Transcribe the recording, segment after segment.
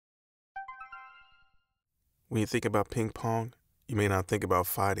When you think about ping pong, you may not think about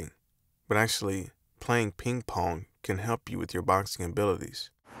fighting, but actually, playing ping pong can help you with your boxing abilities.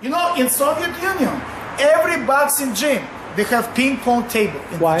 You know, in Soviet Union, every boxing gym, they have ping pong table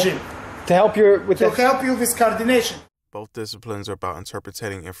in the gym. To help you with coordination. Both disciplines are about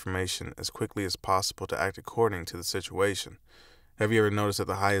interpreting information as quickly as possible to act according to the situation. Have you ever noticed that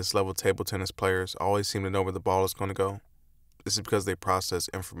the highest level table tennis players always seem to know where the ball is going to go? This is because they process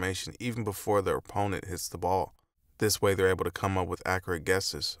information even before their opponent hits the ball. This way they're able to come up with accurate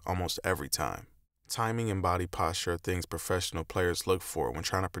guesses almost every time. Timing and body posture are things professional players look for when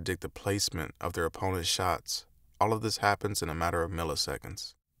trying to predict the placement of their opponent's shots. All of this happens in a matter of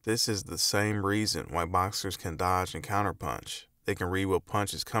milliseconds. This is the same reason why boxers can dodge and counterpunch. They can read what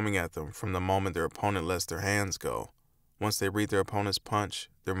punch is coming at them from the moment their opponent lets their hands go. Once they read their opponent's punch,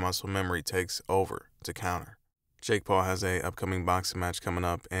 their muscle memory takes over to counter. Jake Paul has an upcoming boxing match coming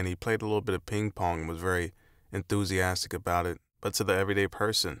up, and he played a little bit of ping pong and was very enthusiastic about it. But to the everyday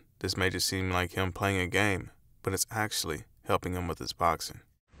person, this may just seem like him playing a game, but it's actually helping him with his boxing.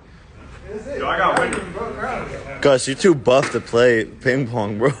 Yo, I got winner. Gus, you're too buff to play ping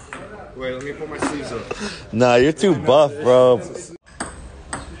pong, bro. Wait, let me put my sleeves up. Nah, you're too buff, bro.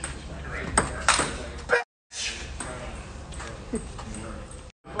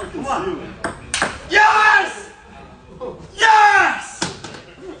 Come on. Yes! Yes!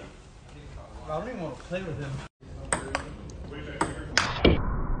 I don't even want to play with him.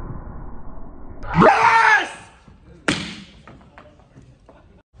 Yes!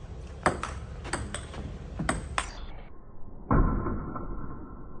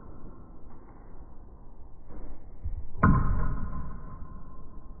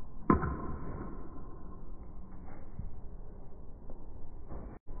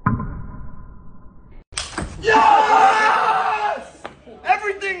 Yes!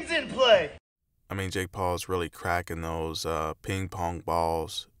 Everything's in play. I mean, Jake Paul's really cracking those ping pong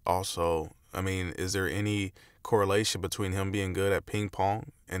balls. Also, I mean, is there any correlation between him being good at ping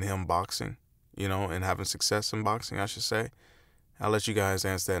pong and him boxing, you know, and having success in boxing, I should say? I'll let you guys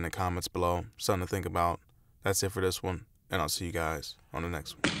answer that in the comments below. Something to think about. That's it for this one, and I'll see you guys on the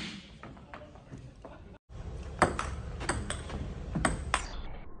next one.